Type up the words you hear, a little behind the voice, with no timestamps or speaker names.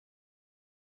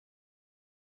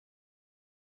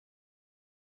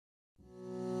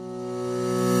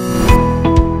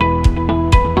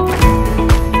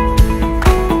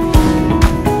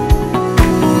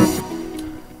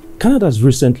Canada has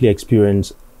recently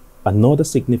experienced another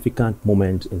significant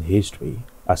moment in history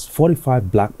as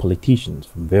 45 black politicians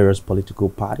from various political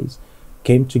parties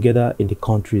came together in the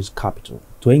country's capital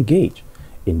to engage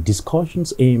in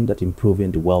discussions aimed at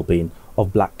improving the well-being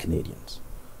of black Canadians.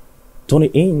 Tony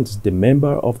Ince, the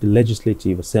member of the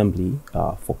Legislative Assembly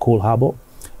for Cole Harbour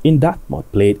in Dartmouth,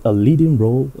 played a leading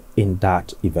role in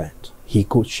that event. He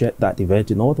co-chaired that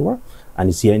event in Ottawa and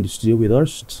is here in the studio with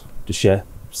us to share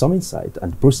some insight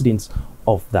and the proceedings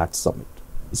of that summit.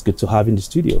 It's good to have you in the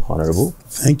studio, Honorable.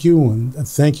 Thank you, and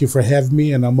thank you for having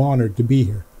me, and I'm honored to be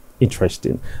here.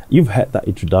 Interesting. You've had that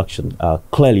introduction.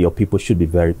 Clearly, your people should be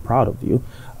very proud of you,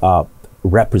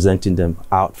 representing them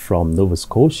out from Nova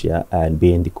Scotia and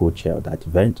being the co-chair of that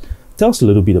event. Tell us a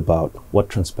little bit about what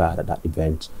transpired at that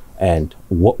event and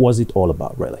what was it all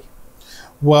about, really?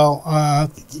 Well,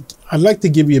 I'd like to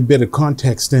give you a bit of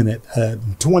context in it.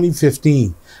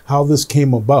 2015, how this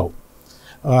came about.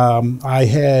 I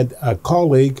had a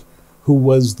colleague who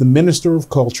was the Minister of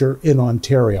Culture in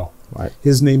Ontario. Right.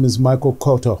 His name is Michael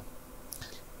Coteau.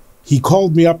 He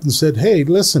called me up and said, "Hey,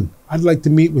 listen, I'd like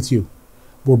to meet with you.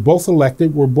 We're both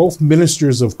elected. We're both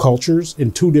ministers of cultures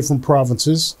in two different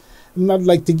provinces. And I'd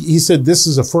like to," he said, "this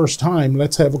is the first time.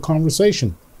 Let's have a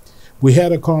conversation." We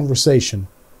had a conversation.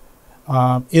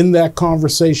 In that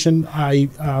conversation, I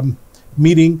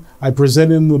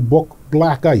presented him the book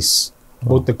Black Ice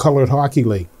about the Colored Hockey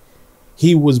League.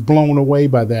 He was blown away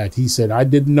by that. He said, "I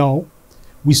didn't know."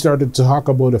 We started to talk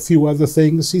about a few other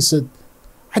things. He said,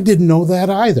 "I didn't know that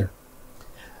either."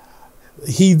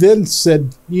 He then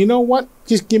said, "You know what?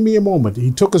 Just give me a moment."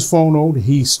 He took his phone out.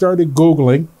 He started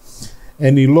Googling,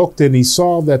 and he looked and he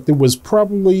saw that there was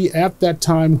probably at that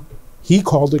time, he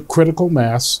called it critical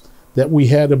mass, that we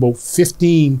had about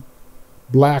 15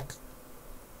 black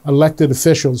elected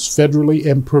officials federally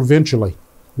and provincially,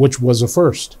 which was a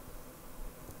first.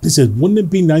 He said, "Wouldn't it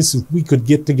be nice if we could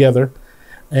get together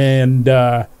and,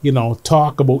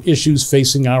 talk about issues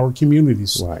facing our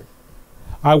communities?" Right.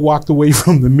 I walked away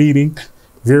from the meeting,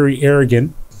 very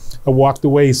arrogant. I walked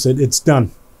away and said, "It's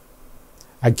done."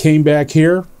 I came back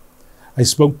here. I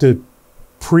spoke to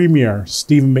Premier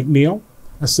Stephen McNeil.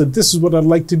 I said, "This is what I'd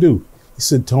like to do." He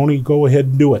said, "Tony, go ahead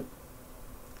and do it."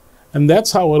 And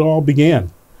that's how it all began.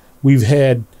 We've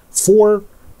had 4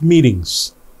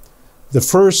 meetings. The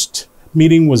first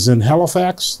meeting was in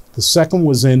Halifax. The second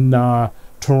was in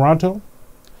Toronto.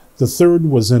 The third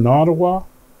was in Ottawa.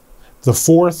 The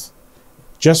fourth,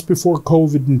 just before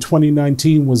COVID in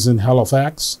 2019, was in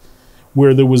Halifax,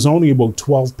 where there was only about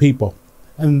 12 people.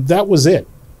 And that was it.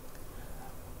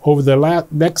 Over the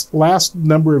last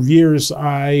number of years,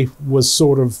 I was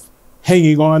sort of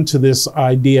hanging on to this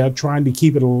idea, trying to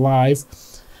keep it alive.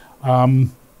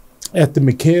 At the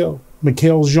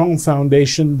Michael Jean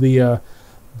Foundation, the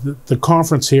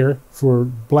conference here for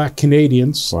Black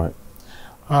Canadians, Right.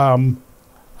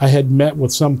 I had met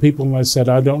with some people and I said,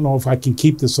 "I don't know if I can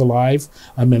keep this alive.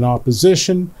 I'm in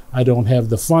opposition. I don't have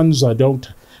the funds. I don't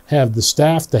have the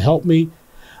staff to help me."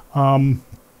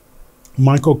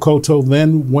 Michael Coteau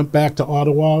then went back to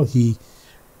Ottawa. He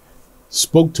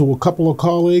spoke to a couple of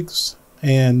colleagues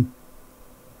and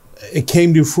it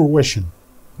came to fruition.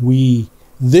 We,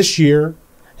 this year,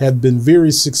 have been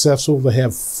very successful to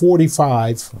have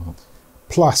 45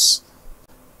 plus,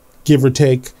 give or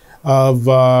take, of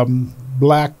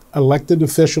black elected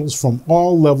officials from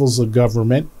all levels of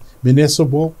government,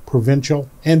 municipal, provincial,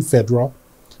 and federal,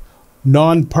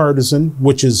 nonpartisan,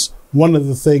 which is one of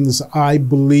the things I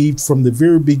believed from the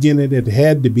very beginning it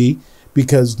had to be,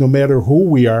 because no matter who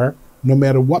we are, no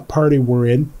matter what party we're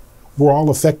in, we're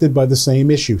all affected by the same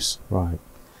issues. Right.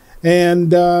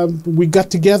 And we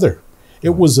got together.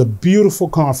 It was a beautiful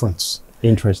conference.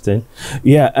 Interesting.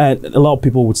 Yeah, and a lot of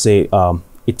people would say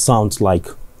it sounds like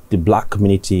the black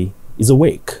community is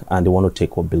awake and they want to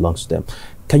take what belongs to them.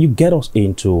 Can you get us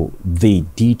into the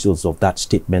details of that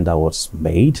statement that was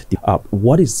made?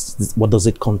 What does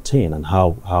it contain, and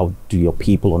how do your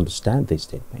people understand this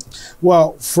statement?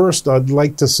 Well, first, I'd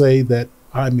like to say that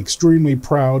I'm extremely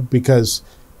proud because,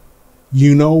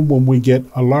 when we get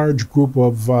a large group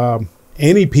of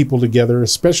any people together,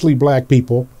 especially black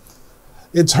people,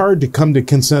 it's hard to come to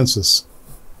consensus.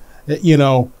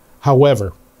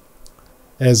 However,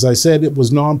 as I said, it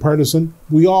was nonpartisan.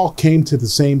 We all came to the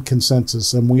same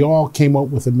consensus, and we all came up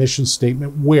with a mission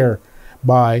statement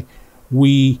whereby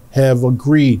we have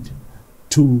agreed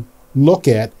to look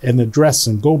at and address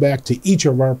and go back to each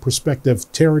of our prospective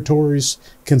territories,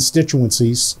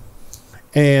 constituencies,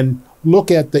 and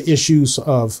look at the issues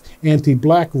of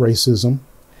anti-black racism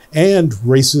and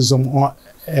racism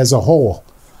as a whole.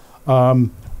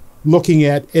 Looking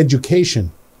at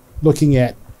education, looking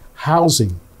at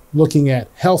housing, looking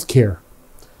at healthcare.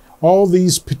 All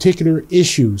these particular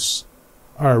issues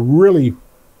are really,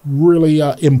 really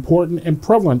important and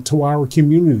prevalent to our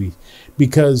community,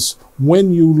 because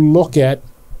when you look at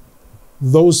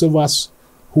those of us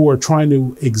who are trying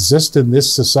to exist in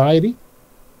this society,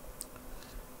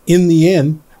 in the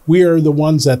end, we are the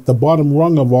ones at the bottom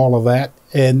rung of all of that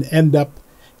and end up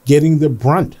getting the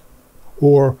brunt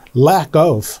or lack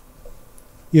of,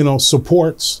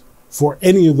 supports for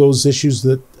any of those issues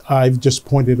that I've just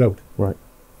pointed out. Right.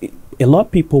 A lot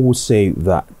of people will say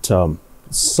that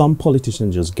some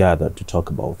politicians just gather to talk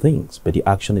about things, but the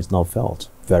action is not felt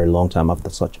very long time after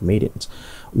such meetings.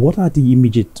 What are the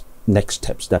immediate next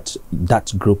steps that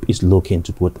that group is looking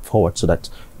to put forward so that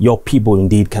your people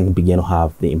indeed can begin to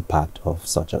have the impact of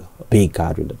such a big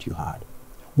gathering that you had?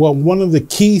 Well, one of the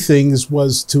key things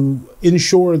was to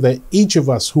ensure that each of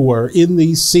us who are in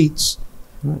these seats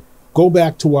go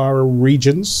back to our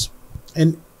regions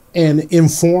and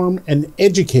inform and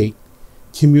educate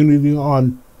community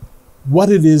on what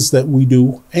it is that we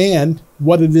do and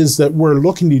what it is that we're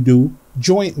looking to do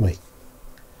jointly.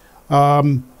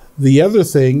 The other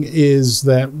thing is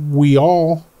that we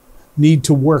all need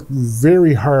to work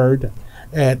very hard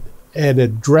at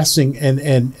addressing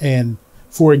and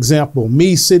for example,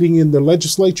 me sitting in the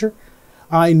legislature,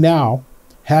 I now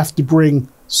have to bring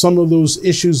some of those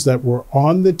issues that were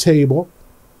on the table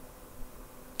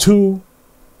to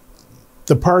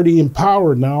the party in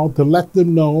power now to let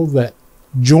them know that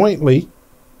jointly,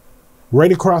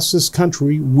 right across this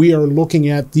country, we are looking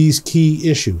at these key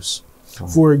issues.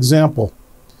 For example,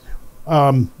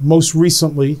 most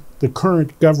recently, the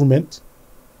current government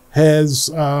has,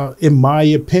 in my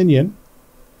opinion,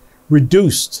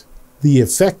 reduced the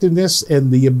effectiveness and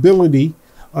the ability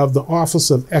of the Office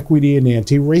of Equity and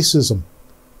Anti-Racism.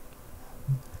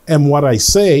 And what I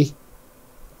say,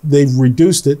 they've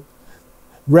reduced it,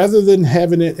 rather than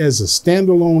having it as a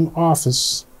standalone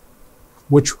office,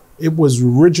 which it was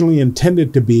originally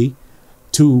intended to be,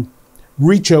 to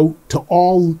reach out to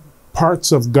all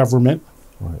parts of government,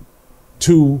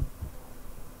 to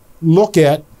look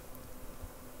at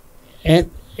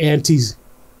anti-black,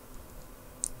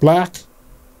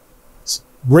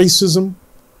 racism,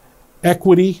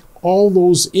 equity, all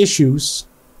those issues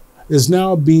is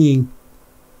now being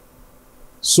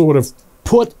sort of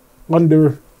put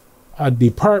under a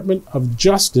Department of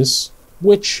Justice,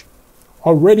 which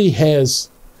already has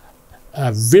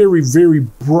a very, very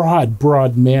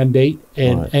broad mandate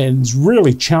and is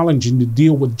really challenging to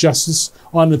deal with justice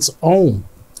on its own,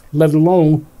 let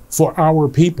alone for our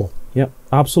people. Yeah,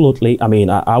 absolutely. I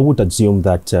mean, I would assume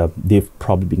that they've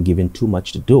probably been given too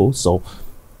much to do, so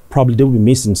probably they'll be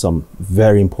missing some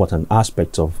very important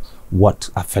aspects of what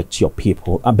affects your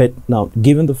people. But now,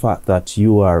 given the fact that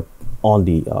you are on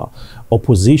the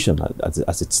opposition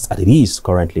as it is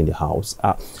currently in the House,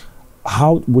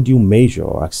 how would you measure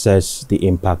or assess the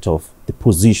impact of the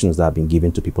positions that have been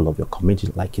given to people of your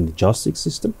community, like in the justice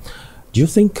system? Do you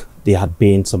think there had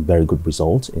been some very good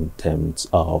results in terms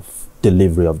of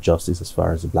delivery of justice as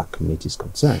far as the Black community is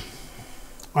concerned?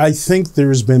 I think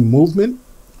there's been movement.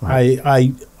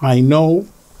 I know,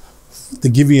 to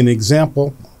give you an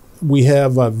example, we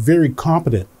have a very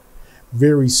competent,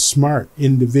 very smart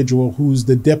individual who's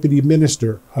the Deputy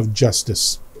Minister of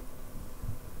Justice,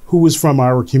 who is from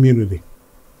our community.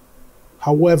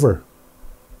 However,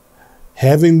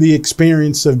 having the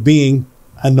experience of being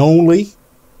an only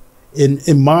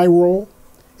in my role,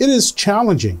 it is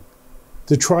challenging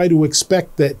to try to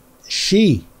expect that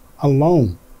she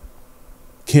alone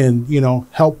can,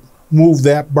 help move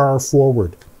that bar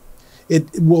forward.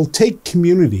 It will take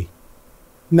community.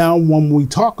 Now, when we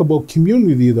talk about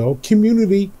community, though,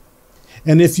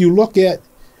 and if you look at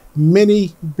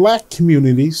many Black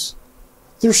communities,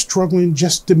 they're struggling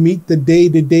just to meet the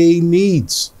day-to-day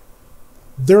needs.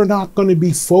 They're not going to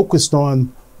be focused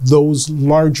on those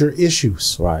larger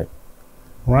issues.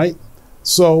 Right?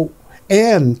 So,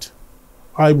 and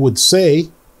I would say,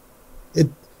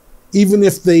 even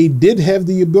if they did have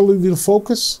the ability to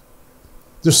focus,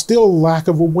 there's still a lack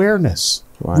of awareness,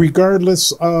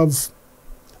 regardless of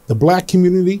the Black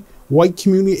community, white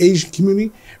community, Asian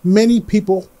community. Many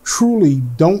people truly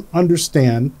don't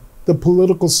understand the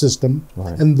political system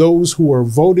and those who are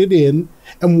voted in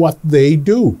and what they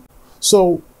do.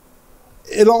 So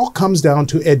it all comes down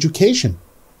to education.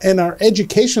 And our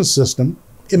education system,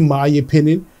 in my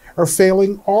opinion, are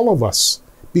failing all of us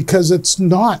because it's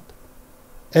not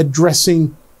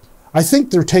addressing. I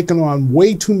think they're taking on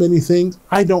way too many things.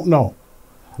 I don't know.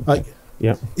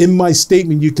 In my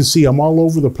statement, you can see I'm all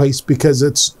over the place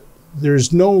because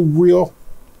there's no real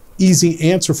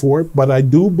easy answer for it, but I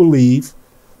do believe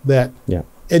that Yeah.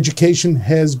 education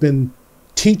has been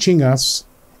teaching us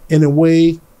in a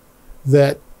way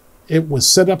that it was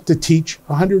set up to teach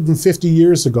 150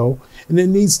 years ago, and it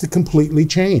needs to completely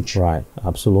change. Right,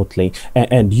 absolutely.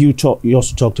 And you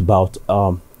also talked about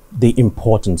the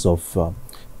importance of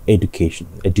education,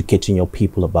 educating your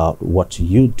people about what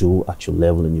you do at your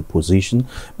level and your position.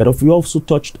 But you also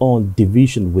touched on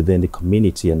division within the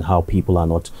community and how people are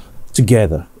not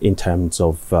together in terms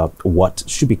of what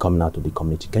should be coming out of the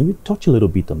community. Can you touch a little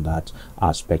bit on that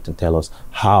aspect and tell us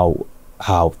how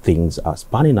things are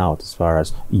spanning out as far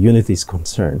as unity is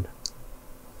concerned?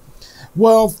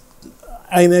 Well,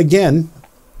 and again,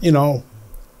 you know,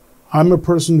 I'm a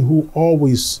person who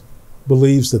always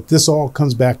believes that this all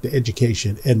comes back to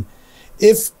education. And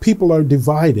if people are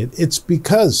divided, it's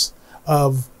because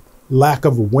of lack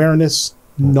of awareness,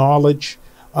 knowledge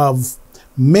of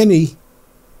many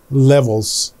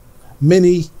levels,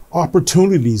 many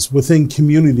opportunities within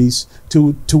communities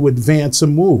to advance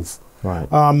and move. Right.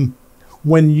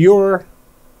 When you're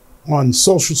on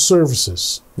social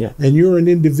services, Yeah. and you're an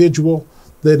individual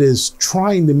that is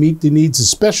trying to meet the needs,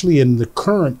 especially in the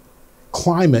current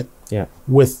climate, Yeah.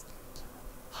 with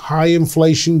high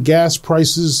inflation, gas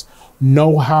prices,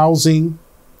 no housing,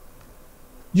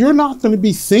 you're not going to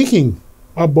be thinking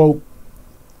about,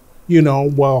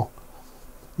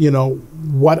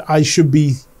 what I should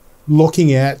be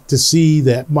looking at to see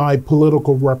that my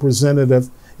political representative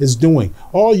is doing.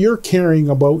 All you're caring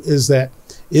about is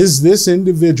this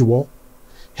individual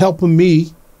helping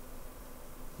me,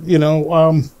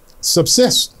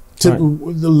 subsist, to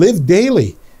live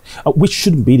daily. Which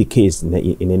shouldn't be the case in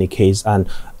any case. And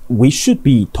we should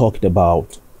be talking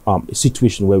about a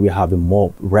situation where we're having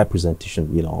more representation,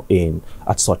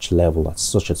 at such level,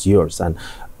 such as yours. And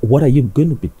what are you going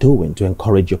to be doing to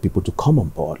encourage your people to come on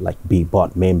board, like be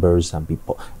board members and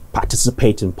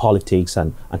participate in politics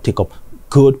and take up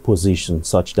good positions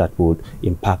such that would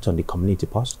impact on the community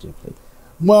positively?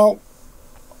 Well,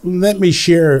 let me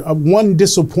share one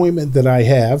disappointment that I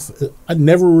have. I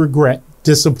never regret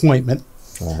disappointment.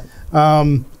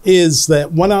 Right. Is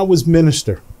that when I was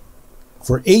minister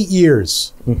for 8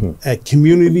 years at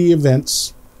community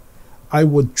events, I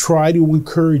would try to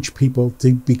encourage people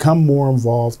to become more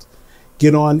involved,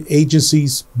 get on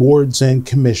agencies, boards, and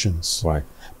commissions. Right.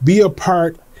 Be a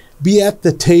part, be at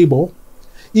the table,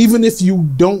 even if you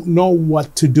don't know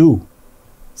what to do.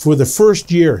 For the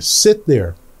first year, sit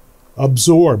there,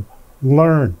 absorb,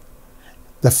 learn.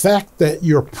 The fact that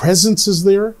your presence is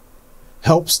there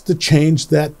helps to change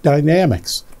that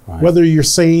dynamics, Right. whether you're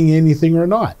saying anything or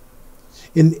not.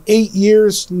 In 8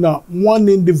 years, not one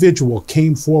individual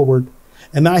came forward,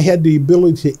 and I had the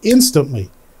ability to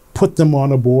instantly put them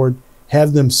on a board,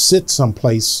 have them sit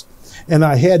someplace. And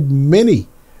I had many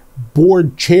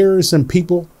board chairs and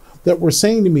people that were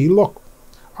saying to me, look,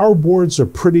 our boards are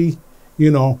pretty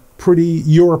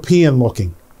European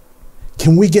looking.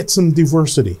 Can we get some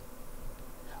diversity?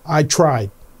 I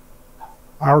tried.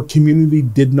 Our community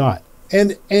did not.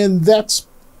 And that's,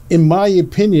 in my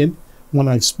opinion, when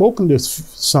I've spoken to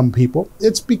some people,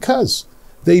 it's because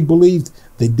they believed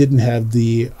they didn't have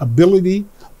the ability,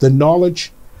 the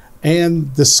knowledge,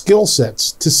 and the skill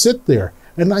sets to sit there.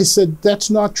 And I said, that's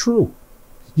not true.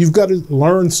 You've got to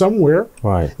learn somewhere.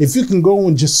 Right. If you can go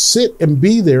and just sit and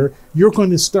be there, you're going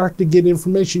to start to get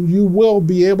information. You will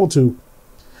be able to.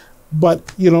 But,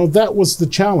 that was the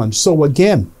challenge. So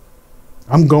again,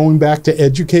 I'm going back to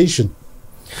education.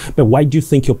 But why do you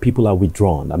think your people are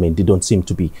withdrawn? I mean, they don't seem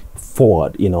to be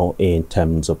forward, in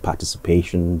terms of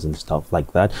participations and stuff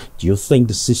like that. Do you think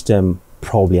the system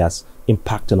probably has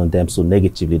impacted on them so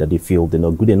negatively that they feel they're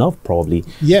not good enough probably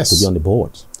Yes. to be on the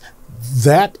boards?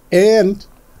 That and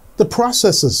the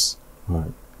processes.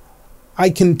 Right. I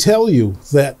can tell you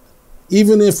that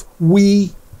even if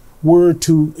we were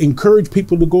to encourage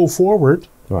people to go forward,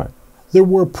 Right. there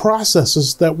were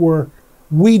processes that were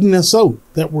weeding us out,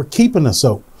 that were keeping us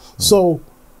out. So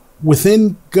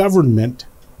within government,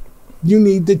 you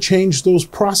need to change those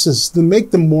processes to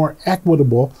make them more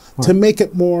equitable, to make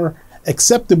it more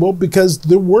acceptable, because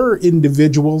there were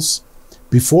individuals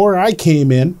before I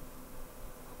came in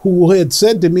who had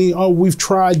said to me, oh, we've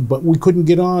tried, but we couldn't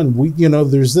get on.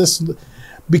 There's this,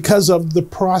 because of the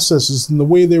processes and the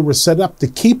way they were set up to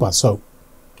keep us out.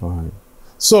 Right.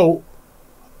 So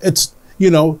it's,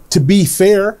 to be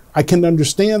fair, I can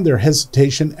understand their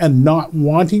hesitation and not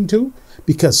wanting to,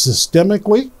 because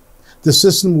systemically, the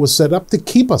system was set up to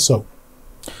keep us out.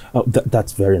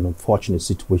 That's very an unfortunate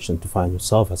situation to find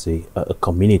yourself as a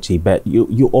community, but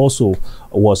you also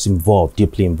was involved,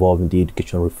 deeply involved in the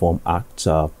Education Reform Act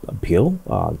bill,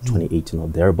 2018 or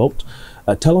thereabout.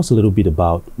 Tell us a little bit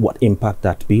about what impact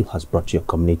that bill has brought to your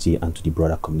community and to the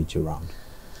broader community around.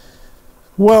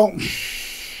 Well,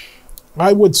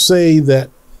 I would say that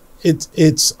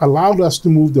it's allowed us to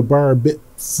move the bar a bit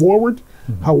forward.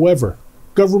 Mm-hmm. However,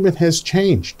 government has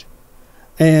changed.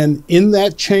 And in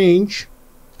that change,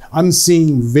 I'm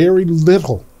seeing very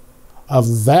little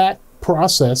of that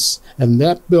process and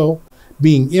that bill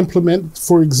being implemented.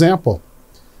 For example,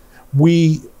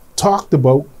 we talked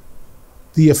about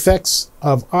the effects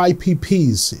of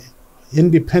IPPs,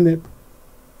 independent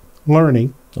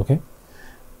learning, okay,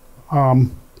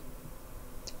 on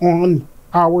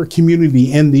our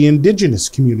community and the indigenous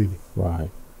community. Right.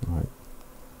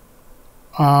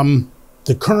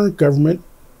 The current government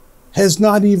has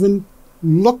not even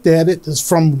looked at it, as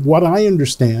from what I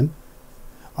understand.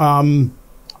 I'm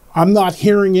not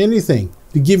hearing anything.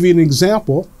 To give you an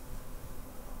example,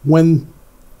 when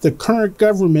the current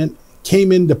government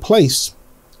came into place,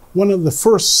 one of the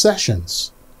first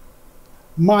sessions,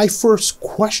 my first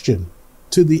question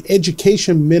to the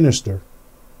education minister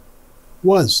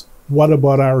was, what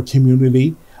about our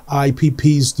community?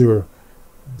 IPPs,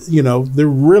 they're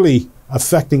really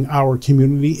affecting our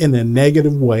community in a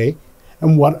negative way.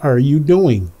 And what are you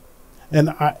doing? And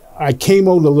I came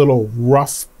out a little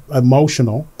rough,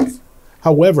 emotional.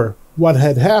 However, what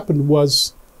had happened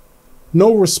was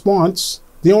no response.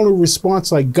 The only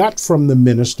response I got from the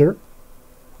minister,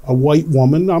 a white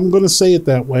woman, I'm going to say it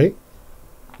that way,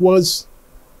 was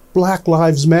Black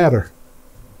Lives Matter.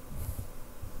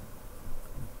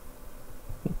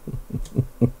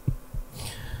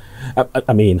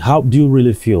 I mean, how do you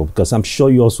really feel? Because I'm sure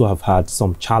you also have had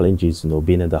some challenges,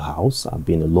 being in the house,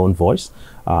 being a lone voice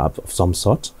of some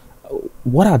sort.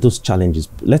 What are those challenges?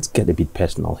 Let's get a bit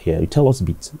personal here. You tell us a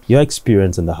bit your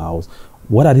experience in the house.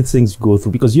 What are the things you go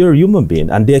through? Because you're a human being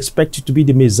and they expect you to be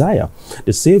the messiah,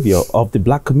 the savior of the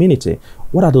Black community.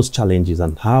 What are those challenges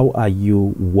and how are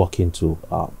you working to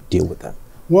deal with them?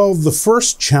 Well, the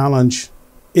first challenge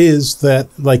is that,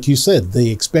 like you said, they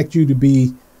expect you to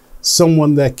be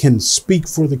someone that can speak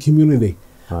for the community.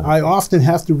 Right. I often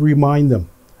have to remind them,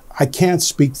 I can't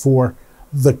speak for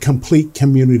the complete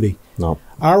community. No.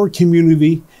 Our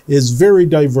community is very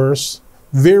diverse,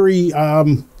 very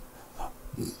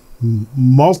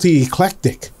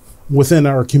multi-eclectic within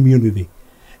our community.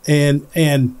 And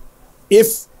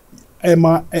if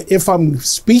I'm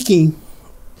speaking,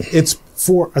 it's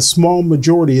for a small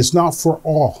majority, it's not for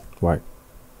all. Right.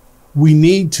 We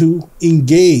need to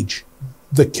engage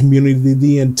the community,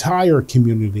 the entire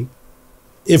community,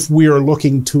 if we are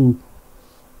looking to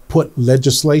put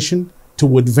legislation,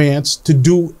 to advance, to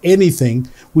do anything.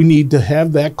 We need to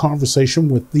have that conversation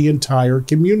with the entire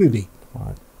community.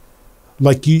 Right.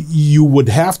 Like you would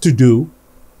have to do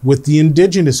with the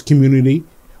indigenous community,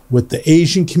 with the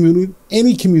Asian community,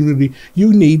 any community,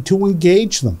 you need to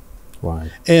engage them. Right.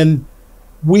 And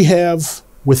we have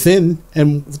within,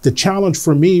 and the challenge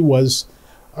for me was,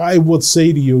 I would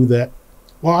say to you that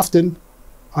often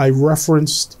I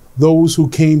referenced those who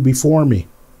came before me.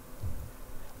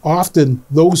 Often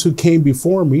those who came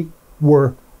before me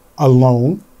were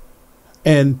alone,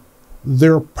 and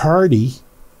their party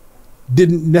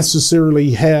didn't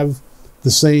necessarily have the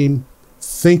same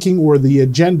thinking or the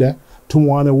agenda to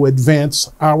want to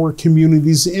advance our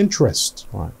community's interests.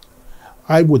 Right.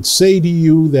 I would say to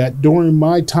you that during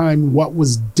my time, what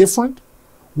was different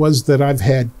was that I've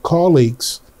had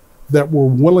colleagues that were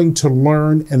willing to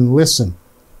learn and listen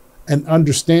and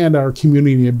understand our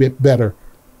community a bit better.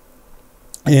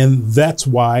 And that's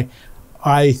why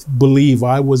I believe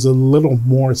I was a little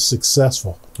more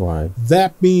successful. Right.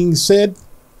 That being said,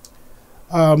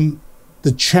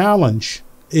 the challenge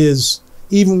is,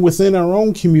 even within our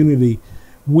own community,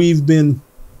 we've been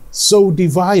so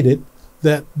divided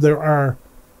that there are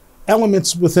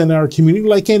elements within our community,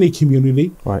 like any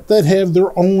community, right, that have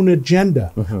their own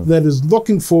agenda, that is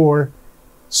looking for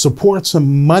supports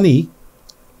and money,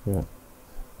 yeah,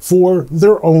 for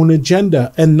their own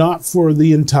agenda and not for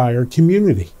the entire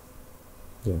community.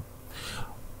 Yeah.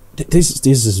 This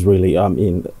is really,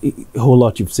 a whole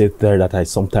lot you've said there that I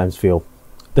sometimes feel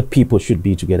the people should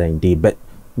be together indeed. But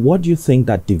what do you think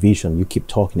that division you keep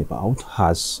talking about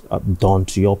has done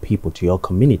to your people, to your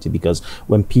community? Because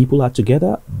when people are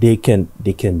together, they can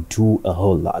do a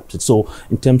whole lot. So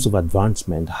in terms of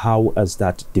advancement, how has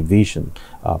that division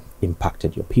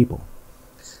impacted your people?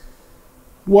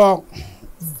 Well,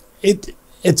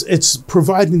 it's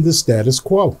providing the status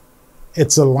quo.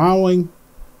 It's allowing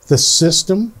the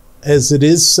system as it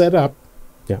is set up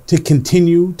Yeah. to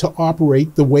continue to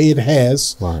operate the way it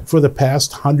has Right. for the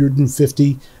past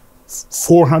 150,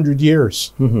 400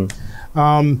 years.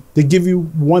 To give you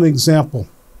one example,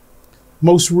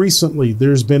 most recently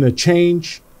there's been a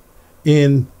change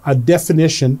in a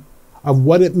definition of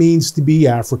what it means to be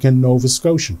African Nova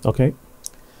Scotian. Okay.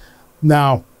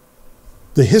 Now,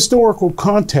 the historical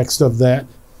context of that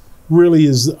really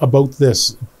is about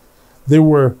this. There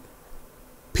were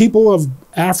people of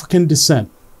African descent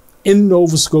in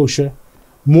Nova Scotia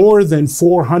more than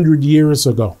 400 years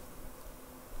ago.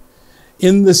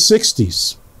 In the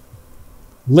 60s,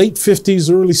 late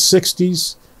 50s, early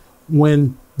 60s,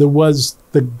 when there was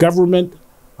the government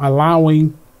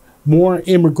allowing more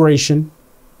immigration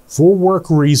for work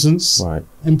reasons, Right.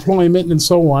 employment and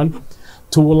so on,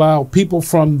 to allow people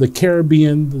from the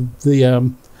Caribbean,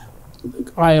 the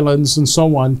islands and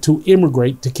so on to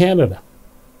immigrate to Canada.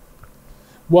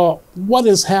 Well, what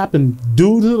has happened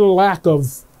due to the lack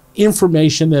of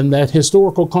information and that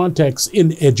historical context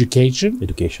in education?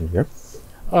 Education here.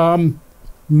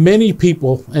 Many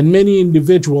people and many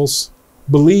individuals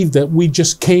believe that we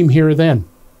just came here then.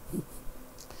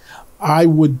 I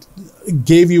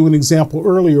gave you an example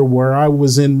earlier where I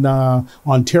was in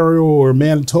Ontario or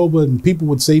Manitoba, and people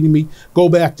would say to me, "Go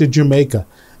back to Jamaica,"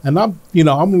 and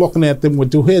I'm looking at them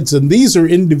with two heads, and these are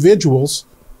individuals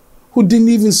who didn't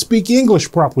even speak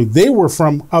English properly. They were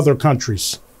from other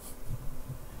countries.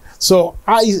 So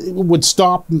I would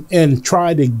stop and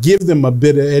try to give them a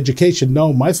bit of education.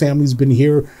 No, my family's been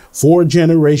here 4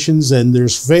 generations, and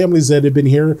there's families that have been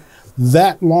here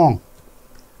that long.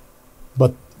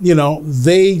 But,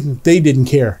 they didn't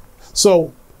care.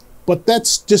 So, but that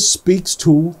just speaks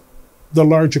to the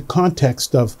larger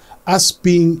context of us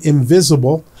being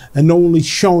invisible and only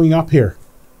showing up here.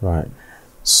 Right.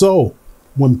 So,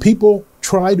 when people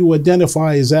try to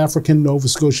identify as African Nova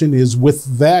Scotian, is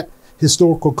with that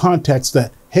historical context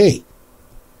that, hey,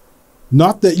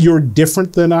 not that you're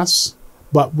different than us,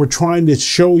 but we're trying to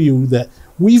show you that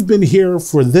we've been here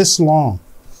for this long.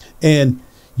 And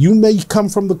you may come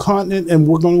from the continent and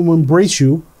we're going to embrace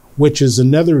you, which is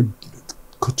another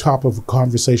top of a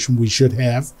conversation we should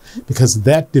have because of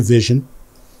that division.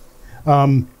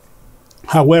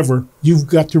 However, you've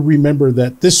got to remember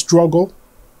that this struggle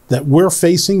that we're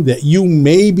facing, that you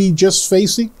may be just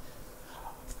facing,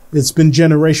 it's been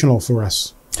generational for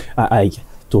us. I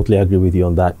totally agree with you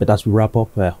on that. But as we wrap up,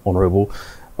 Honorable,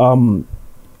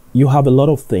 you have a lot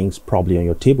of things probably on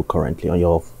your table currently, on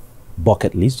your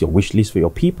bucket list, your wish list for your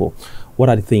people. What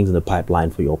are the things in the pipeline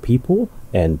for your people,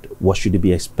 and what should they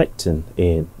be expecting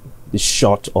in the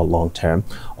short or long term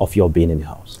of your being in the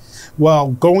House? Well,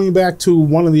 going back to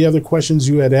one of the other questions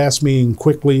you had asked me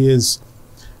quickly is,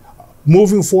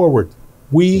 moving forward,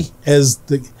 we as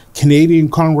the Canadian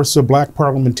Congress of Black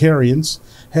Parliamentarians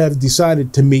have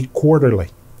decided to meet quarterly.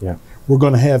 Yeah. We're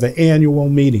going to have an annual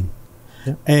meeting.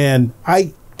 Yeah. And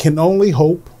I can only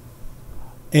hope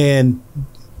and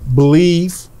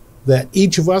believe that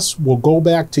each of us will go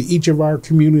back to each of our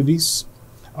communities,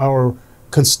 our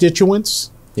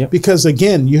constituents, Yeah. because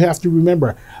again, you have to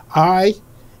remember,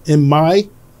 in my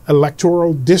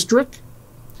electoral district,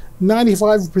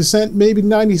 95%, maybe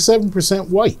 97%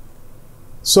 white.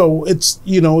 So it's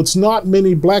not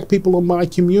many black people in my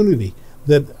community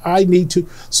that I need to.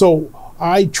 So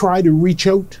I try to reach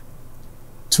out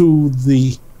to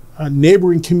the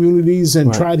neighboring communities and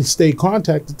Right. try to stay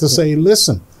contacted to say,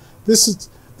 listen, this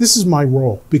is my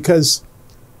role, because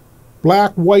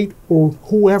black, white, or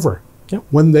whoever, Yep.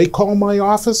 when they call my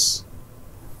office,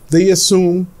 they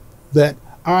assume that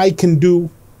I can do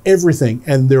everything,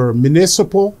 and there are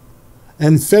municipal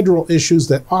and federal issues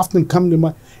that often come to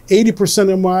my 80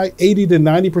 to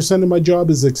 90% of my job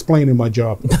is explaining my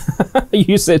job.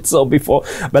 You said so before,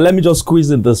 but let me just squeeze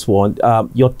in this one.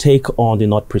 Your take on the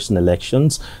North Prison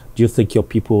elections. Do you think your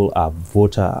people are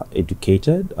voter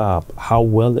educated? How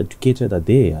well educated are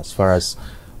they as far as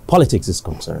politics is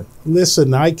concerned?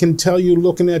 Listen, I can tell you,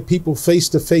 looking at people face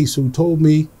to face who told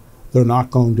me they're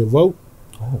not going to vote.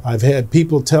 Oh. I've had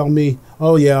people tell me,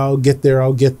 oh yeah, I'll get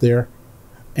there.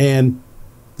 And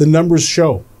the numbers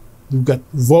show we've got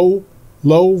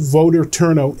low voter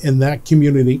turnout in that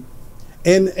community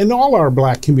and in all our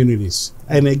black communities.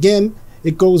 And again,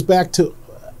 it goes back to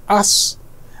us,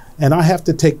 and I have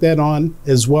to take that on,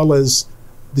 as well as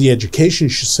the education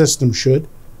system should,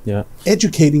 Yeah.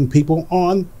 educating people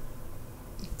on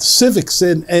civics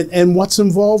and what's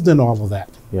involved in all of that.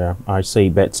 Yeah, I say,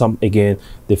 but some, again,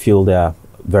 they feel they're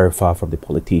very far from the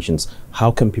politicians.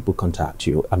 How can people contact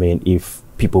you? I mean, if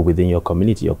people within your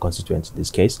community, your constituents in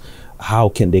this case, how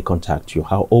can they contact you?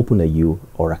 How open are you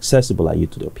or accessible are you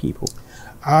to the people?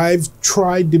 I've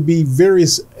tried to be very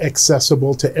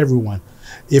accessible to everyone.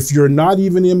 If you're not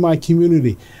even in my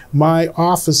community, my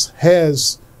office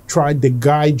has tried to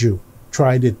guide you,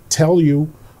 try to tell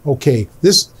you, okay,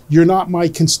 you're not my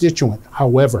constituent.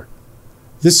 However,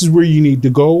 this is where you need to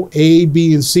go, A,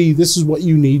 B, and C. This is what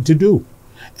you need to do.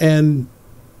 And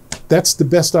that's the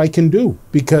best I can do,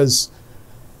 because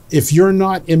if you're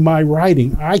not in my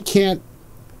riding, I can't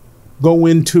go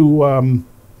into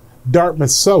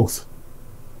Dartmouth South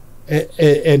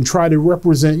and try to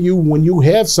represent you when you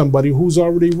have somebody who's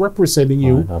already representing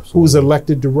you, who's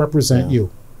elected to represent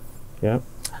you. Yeah,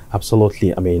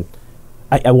 absolutely. I mean,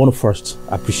 I want to first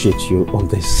appreciate you on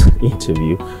this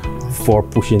interview for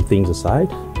pushing things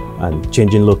aside and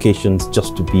changing locations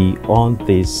just to be on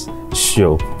this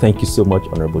show. Thank you so much,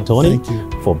 Honorable Tony,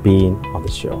 for being on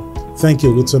the show. Thank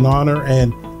you. It's an honor,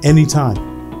 and anytime.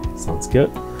 Sounds good.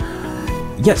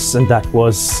 Yes, and that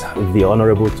was the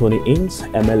Honorable Tony Ince,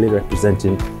 MLA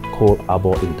representing Cole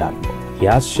Harbour in Dartmouth. He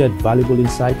has shared valuable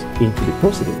insight into the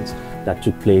proceedings that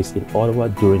took place in Ottawa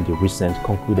during the recent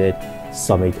concluded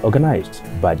summit organized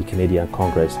by the Canadian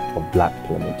Congress of Black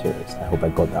Parliamentarians. I hope I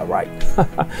got that right.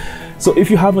 So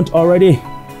if you haven't already,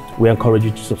 we encourage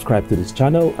you to subscribe to this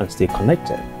channel and stay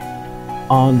connected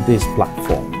on these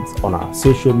platforms, on our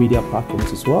social media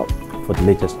platforms as well, for the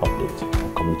latest updates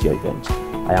on community events.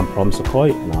 I am Promise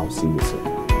Okoy, and I'll see you soon.